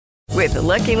With the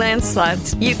Lucky Land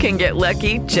Slots, you can get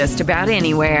lucky just about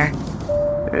anywhere.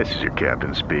 This is your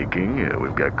captain speaking.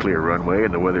 We've got clear runway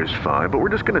and the weather's fine, but we're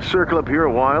just going to circle up here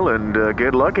a while and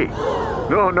get lucky.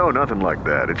 No, nothing like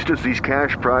that. It's just these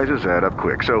cash prizes add up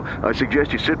quick. So I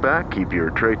suggest you sit back, keep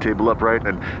your tray table upright,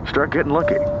 and start getting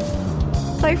lucky.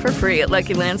 Play for free at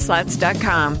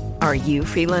LuckyLandSlots.com. Are you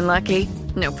feeling lucky?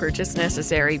 No purchase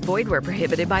necessary. Void where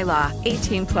prohibited by law.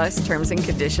 18 plus terms and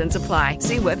conditions apply.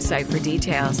 See website for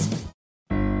details.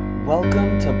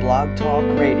 Welcome to Blog Talk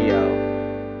Radio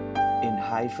in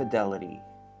high fidelity.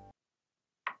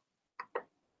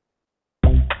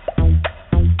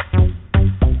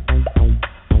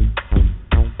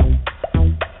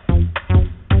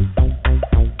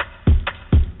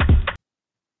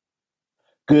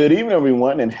 Good evening,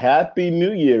 everyone, and Happy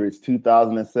New Year. It's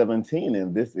 2017,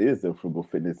 and this is the Frugal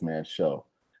Fitness Man Show.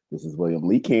 This is William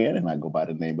Lee Can, and I go by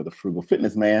the name of the Frugal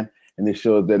Fitness Man, and this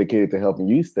show is dedicated to helping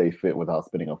you stay fit without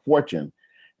spending a fortune.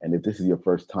 And if this is your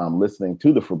first time listening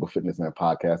to the Frugal Fitness Man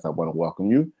podcast, I want to welcome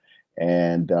you.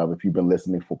 And if you've been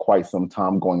listening for quite some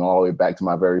time, going all the way back to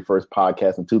my very first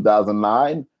podcast in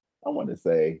 2009, I want to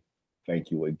say thank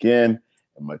you again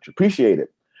and much appreciated.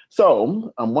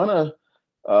 So I want to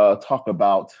talk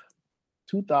about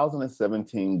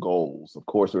 2017 goals. Of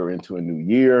course, we're into a new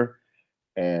year,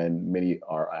 and many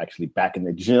are actually back in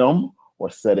the gym or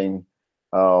setting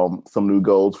some new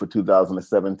goals for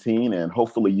 2017. And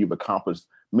hopefully you've accomplished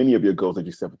many of your goals that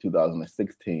you set for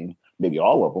 2016, maybe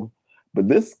all of them. But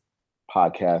this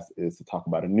podcast is to talk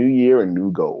about a new year and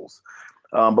new goals.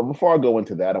 But before I go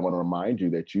into that, I want to remind you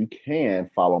that you can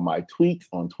follow my tweets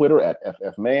on Twitter at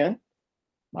FFman,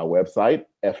 my website,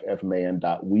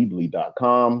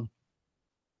 ffman.weebly.com.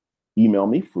 Email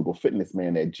me,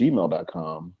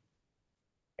 frugalfitnessman@gmail.com.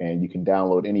 And you can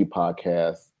download any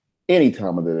podcast any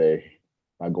time of the day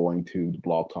by going to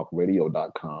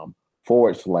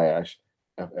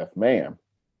blogtalkradio.com/FFman.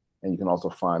 And you can also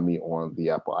find me on the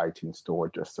Apple iTunes store.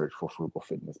 Just search for Frugal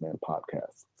Fitness Man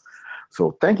Podcast.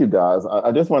 So thank you, guys.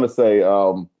 I just want to say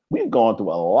we've gone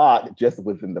through a lot just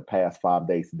within the past 5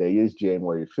 days. Today is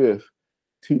January 5th.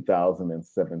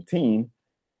 2017,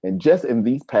 and just in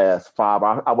these past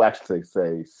I would actually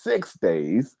say 6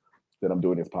 days that I'm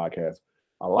doing this podcast,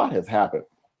 a lot has happened.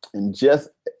 And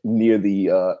just near the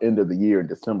end of the year in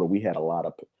December, we had a lot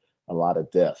of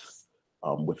deaths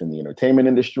within the entertainment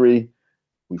industry.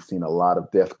 We've seen a lot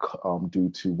of death due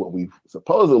to what we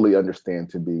supposedly understand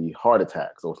to be heart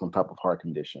attacks or some type of heart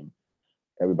condition.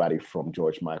 Everybody from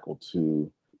George Michael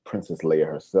to Princess Leia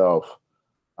herself,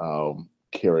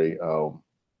 Carrie.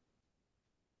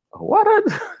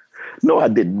 No, I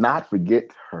did not forget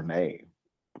her name,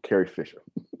 Carrie Fisher.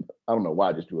 I don't know why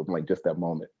I just drew a blank just that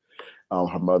moment.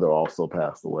 Her mother also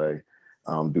passed away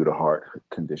due to heart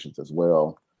conditions as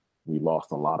well. We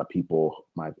lost a lot of people,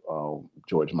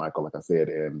 George Michael, like I said,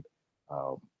 and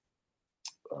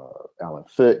Alan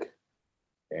Thicke.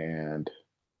 And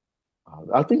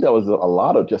I think that was a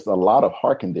lot of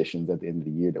heart conditions at the end of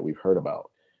the year that we've heard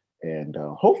about. And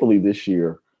hopefully this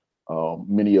year,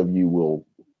 many of you will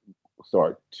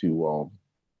start to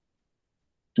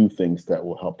do things that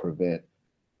will help prevent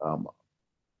a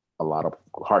lot of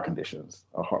heart conditions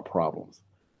or heart problems.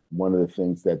 One of the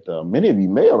things that many of you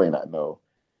may or may not know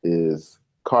is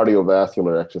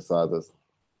cardiovascular exercises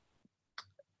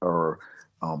are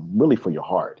really for your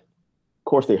heart. Of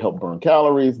course, they help burn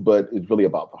calories, but it's really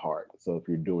about the heart. So if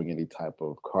you're doing any type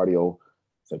of cardio,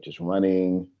 such as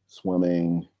running,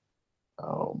 swimming,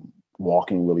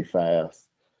 walking really fast,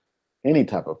 any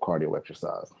type of cardio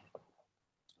exercise,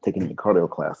 taking any cardio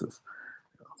classes,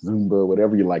 Zumba,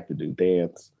 whatever you like to do,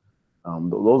 dance,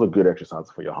 those are good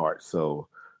exercises for your heart. So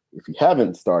if you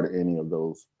haven't started any of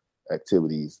those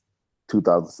activities,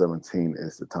 2017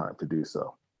 is the time to do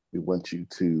so. We want you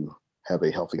to have a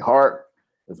healthy heart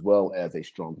as well as a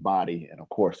strong body. And of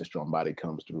course, a strong body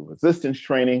comes through resistance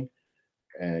training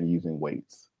and using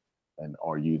weights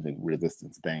or using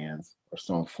resistance bands or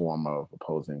some form of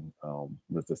opposing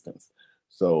resistance.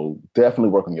 So definitely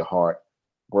work on your heart,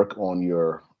 work on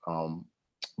your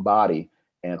body,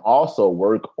 and also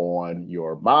work on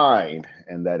your mind.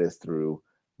 And that is through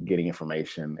getting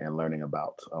information and learning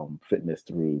about fitness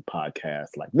through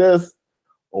podcasts like this,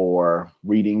 or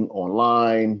reading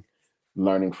online,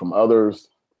 learning from others.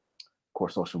 Of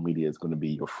course, social media is going to be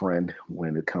your friend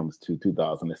when it comes to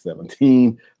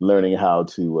 2017. Learning how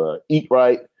to eat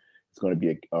right. It's going to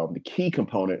be the key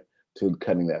component to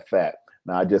cutting that fat.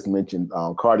 Now, I just mentioned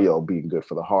cardio being good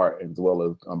for the heart as well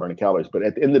as burning calories. But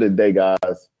at the end of the day,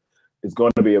 guys, it's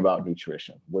going to be about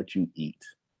nutrition, what you eat.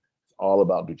 It's all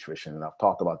about nutrition. And I've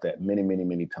talked about that many, many,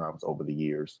 many times over the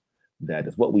years. that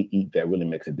it's what we eat that really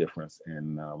makes a difference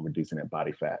in reducing that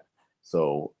body fat.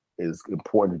 So it's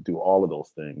important to do all of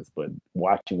those things, but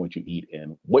watching what you eat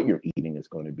and what you're eating is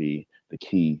going to be the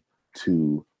key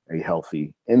to a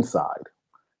healthy inside,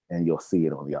 and you'll see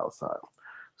it on the outside.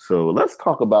 So let's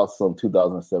talk about some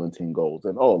 2017 goals.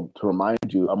 And to remind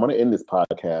you, I'm going to end this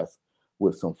podcast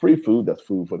with some free food. That's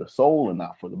food for the soul and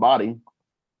not for the body.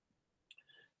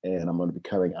 And I'm going to be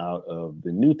coming out of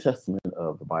the New Testament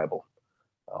of the Bible,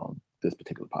 this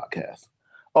particular podcast.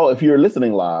 If you're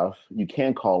listening live, you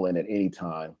can call in at any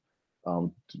time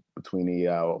between the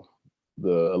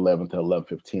 11 to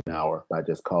 11:15 hour by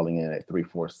just calling in at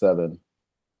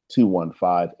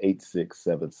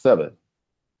 347-215-8677.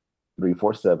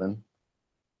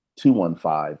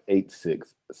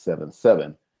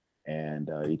 347-215-8677. And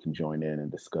you can join in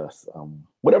and discuss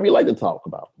whatever you like to talk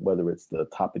about, whether it's the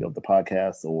topic of the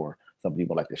podcast or something you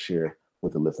would like to share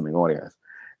with the listening audience.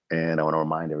 And I want to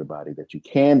remind everybody that you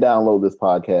can download this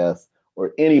podcast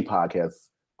or any podcast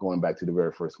going back to the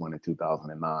very first one in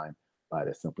 2009 by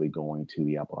just simply going to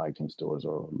the Apple iTunes stores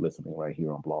or listening right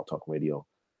here on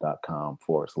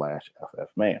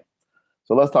blogtalkradio.com/FFman.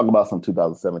 So let's talk about some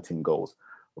 2017 goals.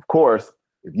 Of course,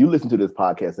 if you listen to this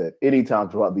podcast at any time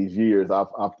throughout these years,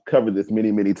 I've covered this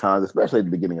many, many times, especially at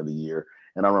the beginning of the year.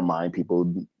 And I remind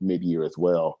people mid-year as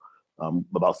well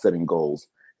about setting goals.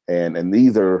 And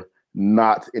these are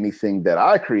not anything that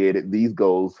I created. These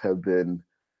goals have been,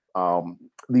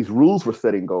 these rules for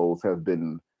setting goals have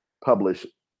been published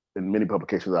in many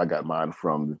publications. I got mine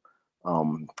from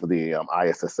the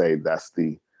ISSA, that's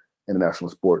the International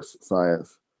Sports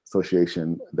Science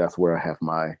Association. That's where I have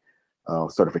my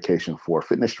certification for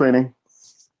fitness training.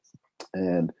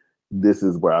 And this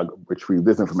is where I retrieve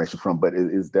this information from, but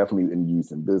it is definitely in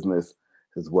use in business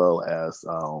as well as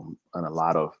in a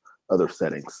lot of other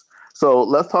settings. So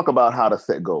let's talk about how to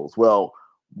set goals. Well,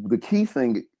 the key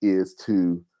thing is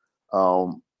to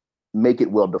make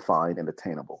it well-defined and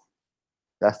attainable.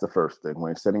 That's the first thing. When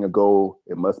you're setting a goal,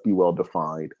 it must be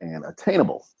well-defined and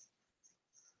attainable.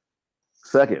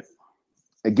 Second,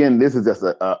 again, this is just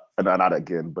not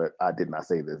again, but I did not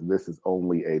say this. This is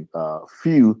only a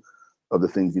few of the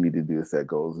things you need to do to set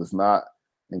goals. It's not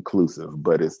inclusive,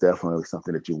 but it's definitely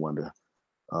something that you want to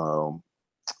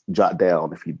jot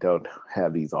down if you don't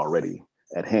have these already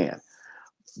at hand.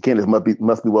 Again, it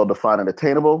must be well defined and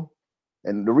attainable.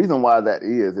 And the reason why that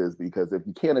is because if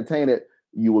you can't attain it,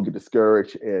 you will get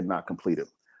discouraged and not complete it.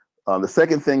 The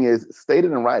second thing is state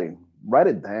it in writing. Write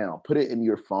it down. Put it in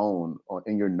your phone or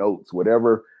in your notes,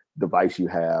 whatever device you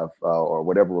have or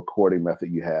whatever recording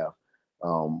method you have.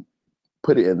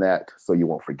 Put it in that so you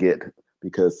won't forget,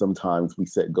 because sometimes we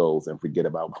set goals and forget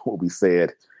about what we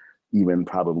said even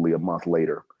probably a month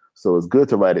later. So it's good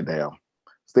to write it down.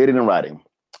 State it in writing.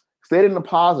 State it in a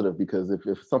positive, because if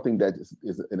something that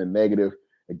is in a negative,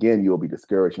 again, you'll be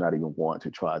discouraged, not even want to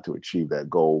try to achieve that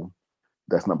goal.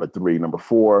 That's number 3. Number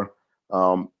 4,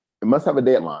 it must have a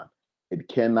deadline. It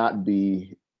cannot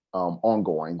be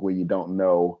ongoing where you don't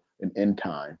know an end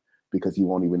time, because you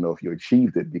won't even know if you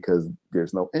achieved it because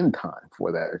there's no end time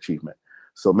for that achievement.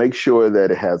 So make sure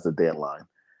that it has a deadline.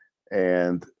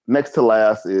 And next to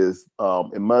last is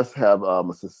it must have a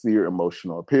sincere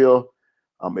emotional appeal.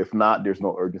 If not, there's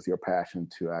no urgency or passion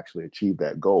to actually achieve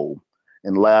that goal.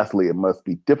 And lastly, it must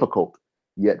be difficult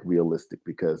yet realistic,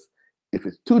 because if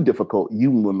it's too difficult,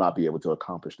 you will not be able to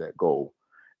accomplish that goal.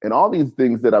 And all these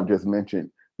things that I've just mentioned,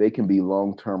 they can be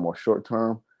long-term or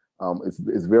short-term.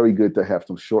 It's very good to have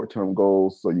some short-term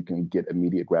goals so you can get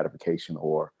immediate gratification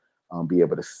or be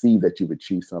able to see that you've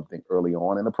achieved something early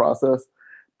on in the process.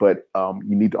 But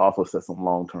you need to also set some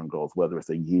long-term goals, whether it's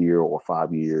a year or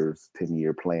 5 years,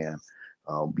 10-year plan.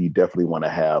 You definitely want to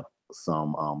have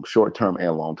some short-term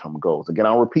and long-term goals. Again,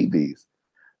 I'll repeat these.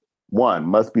 1,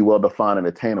 must be well-defined and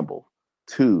attainable.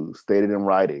 2, stated in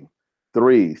writing.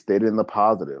 3, stated in the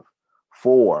positive.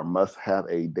 4, must have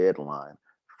a deadline.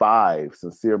 5,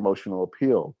 sincere emotional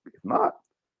appeal. If not,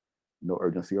 no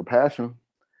urgency or passion.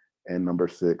 And number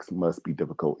 6, must be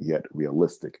difficult yet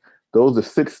realistic. Those are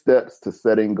 6 steps to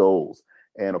setting goals.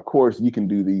 And of course, you can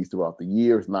do these throughout the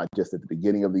year. It's not just at the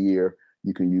beginning of the year.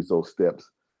 You can use those steps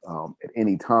at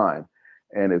any time.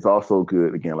 And it's also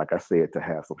good, again, like I said, to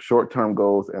have some short-term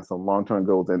goals and some long-term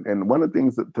goals. And one of the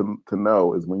things to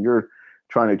know is when you're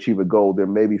trying to achieve a goal, there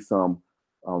may be some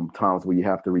times where you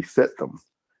have to reset them.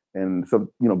 And so,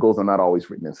 goals are not always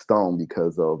written in stone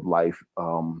because of life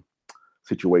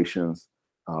situations,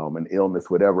 an illness,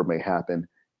 whatever may happen.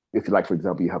 If you like, for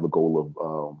example, you have a goal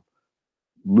of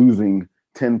losing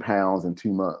 10 pounds in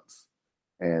 2 months,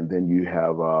 and then you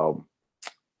have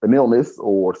an illness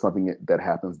or something that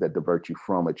happens that diverts you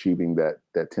from achieving that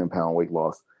 10-pound weight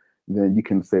loss, then you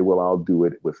can say, well, I'll do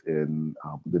it within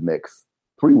the next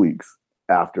 3 weeks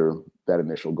after that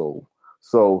initial goal.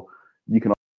 So you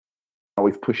can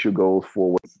always push your goals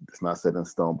forward. It's not set in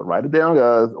stone, but write it down,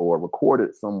 guys, or record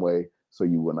it some way so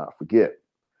you will not forget.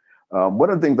 One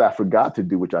of the things I forgot to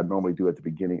do, which I normally do at the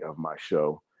beginning of my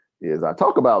show, is I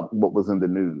talk about what was in the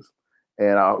news.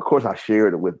 And of course, I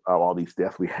shared it with all these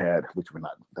deaths we had,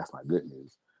 that's not good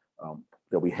news,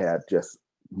 that we had just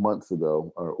months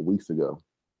ago or weeks ago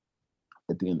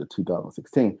at the end of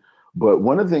 2016. But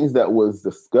one of the things that was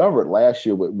discovered last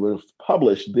year, was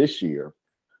published this year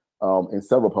in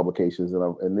several publications,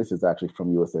 and this is actually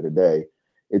from USA Today,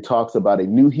 it talks about a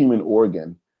new human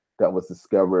organ that was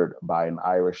discovered by an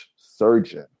Irish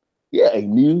surgeon. Yeah, a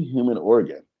new human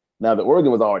organ. Now, the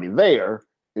organ was already there.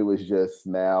 It was just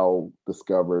now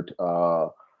discovered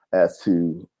as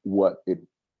to what it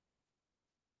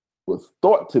was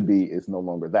thought to be is no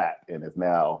longer that and is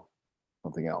now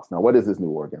something else. Now, what is this new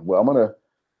organ? Well, I'm going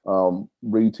to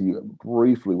read to you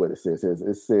briefly what it says.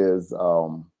 It says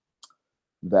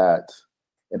that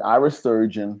an Irish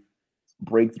surgeon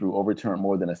breakthrough overturned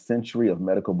more than a century of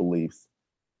medical beliefs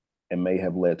and may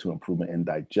have led to improvement in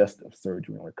digestive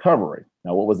surgery and recovery.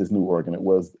 Now, what was this new organ? It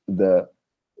was the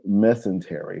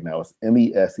mesentery. Now, it's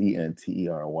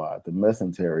mesentery. The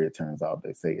mesentery, it turns out,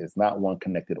 they say, is not one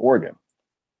connected organ.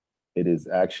 It is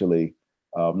actually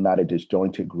not a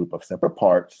disjointed group of separate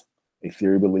parts. A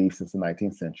theory believed since the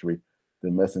 19th century, the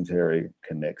mesentery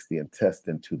connects the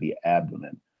intestine to the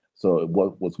abdomen. So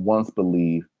what was once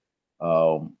believed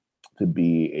to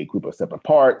be a group of separate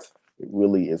parts, it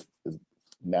really is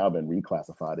now been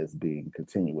reclassified as being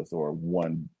continuous, or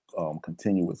one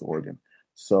continuous organ.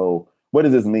 So what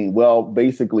does this mean? Well,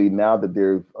 basically, now that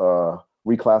they've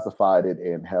reclassified it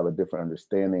and have a different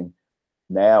understanding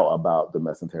now about the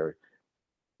mesentery,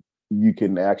 you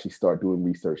can actually start doing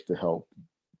research to help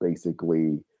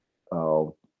basically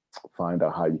find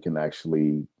out how you can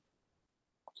actually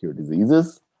cure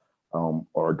diseases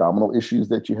or abdominal issues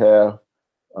that you have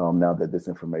now that this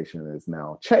information is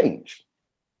now changed.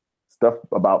 Stuff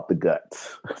about the gut.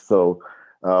 So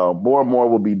more and more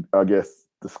will be, I guess,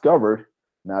 discovered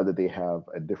now that they have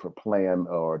a different plan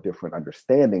or a different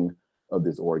understanding of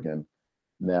this organ.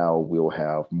 Now we'll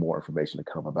have more information to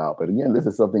come about. But again, this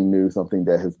is something new, something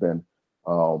that has been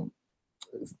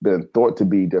it's been thought to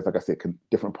be, just like I said,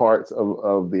 different parts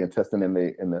of the intestine and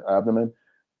the abdomen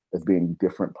as being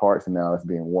different parts, and now it's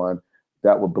being one.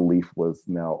 That belief was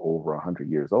now over 100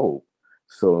 years old.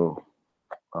 So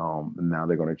now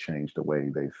they're going to change the way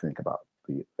they think about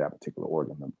that particular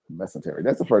organ, the mesentery.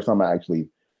 That's the first time I actually,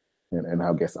 and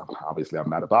I guess I'm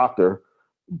not a doctor,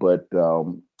 but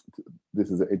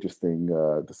this is an interesting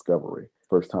discovery.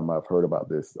 First time I've heard about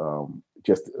this.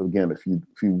 Just again, a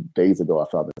few days ago, I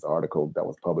found this article that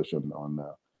was published on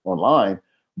online,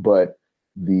 but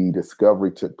the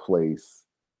discovery took place.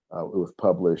 It was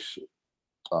published,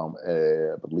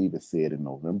 I believe it said in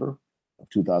November of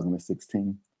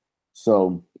 2016.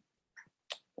 So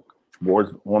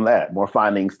more on that, more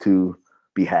findings to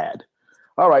be had.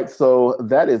 All right, so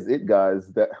that is it,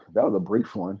 guys. That was a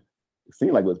brief one. It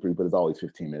seemed like it was brief, but it's always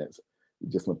 15 minutes. It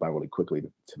just went by really quickly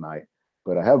tonight.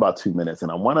 But I have about 2 minutes,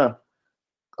 and I want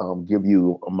to give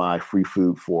you my free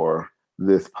food for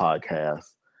this podcast.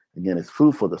 Again, it's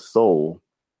food for the soul,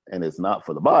 and it's not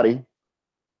for the body.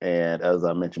 And as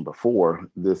I mentioned before,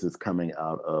 this is coming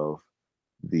out of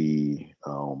the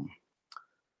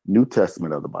New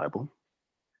Testament of the Bible,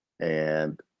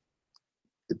 and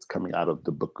it's coming out of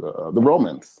the book of the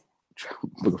Romans,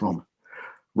 book of Romans.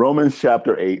 Romans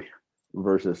chapter 8,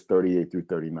 verses 38 through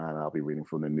 39. I'll be reading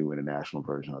from the New International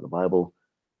Version of the Bible.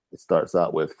 It starts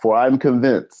out with, "For I'm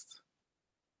convinced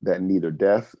that neither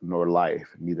death nor life,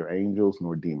 neither angels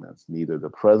nor demons, neither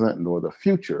the present nor the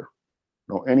future,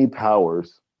 nor any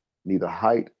powers, neither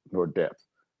height nor depth,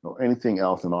 nor anything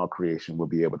else in all creation will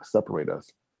be able to separate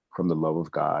us from the love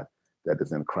of God that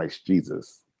is in Christ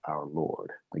Jesus our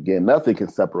Lord." Again, nothing can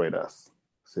separate us.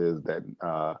 It says that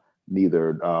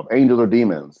neither angels or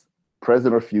demons,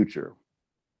 present or future,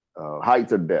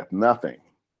 heights or depth, nothing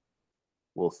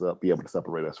will be able to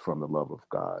separate us from the love of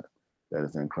God that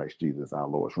is in Christ Jesus our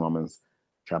Lord. It's Romans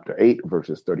chapter 8,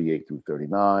 verses 38 through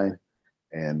 39.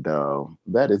 And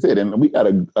that is it. And we got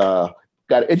an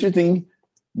interesting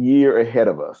year ahead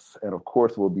of us. And of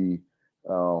course, we'll be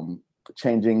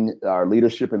changing our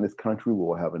leadership in this country.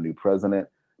 We'll have a new president,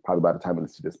 probably by the time you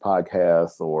listen to this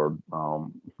podcast, or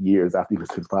years after you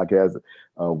listen to this podcast.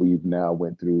 We've now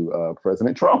went through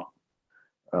President Trump.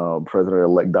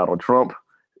 President-elect Donald Trump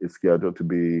is scheduled to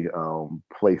be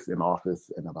placed in office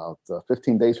in about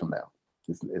 15 days from now.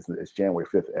 It's January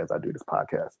 5th as I do this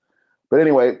podcast. But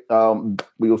anyway,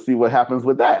 we will see what happens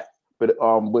with that. But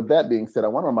with that being said, I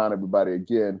want to remind everybody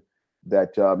again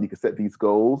that you can set these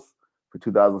goals for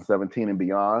 2017 and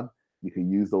beyond. You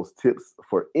can use those tips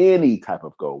for any type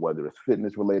of goal, whether it's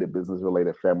fitness related, business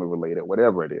related, family related,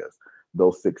 whatever it is.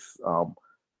 Those 6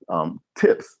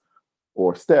 tips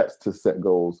or steps to set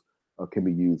goals can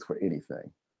be used for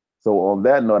anything. So on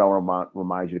that note, I want to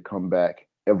remind you to come back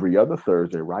every other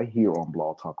Thursday right here on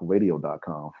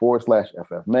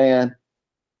blogtalkradio.com/FFman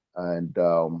and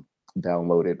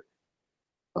download it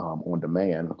on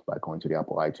demand by going to the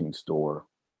Apple iTunes store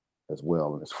as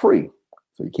well. And it's free,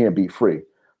 so you can't beat free.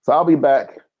 So I'll be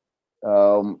back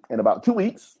in about 2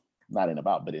 weeks, not in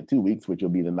about, but in 2 weeks, which will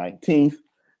be the 19th,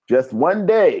 just one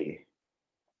day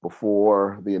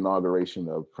before the inauguration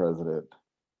of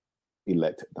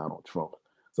President-elect Donald Trump.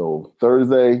 So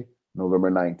Thursday,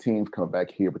 November 19th, come back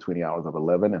here between the hours of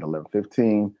 11 and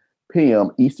 11:15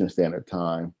 p.m. Eastern Standard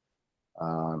Time,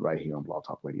 right here on Blog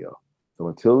Talk Radio. So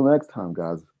until next time,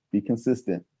 guys, be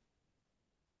consistent,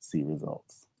 see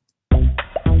results.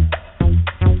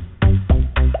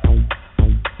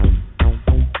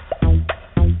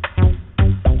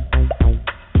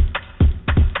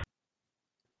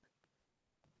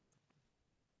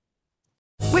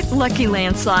 With Lucky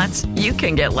Land Slots, you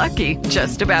can get lucky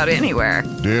just about anywhere.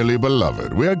 Dearly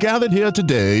beloved, we are gathered here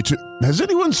today to... Has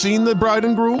anyone seen the bride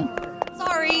and groom?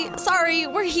 Sorry,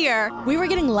 we're here. We were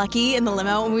getting lucky in the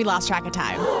limo and we lost track of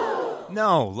time.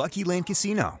 No, Lucky Land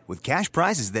Casino, with cash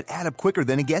prizes that add up quicker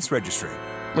than a guest registry.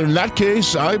 In that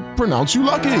case, I pronounce you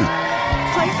lucky.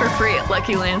 Play for free at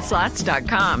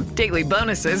LuckyLandSlots.com. Daily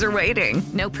bonuses are waiting.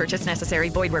 No purchase necessary.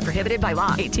 Void where prohibited by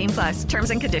law. 18+. Terms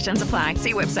and conditions apply.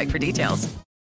 See website for details.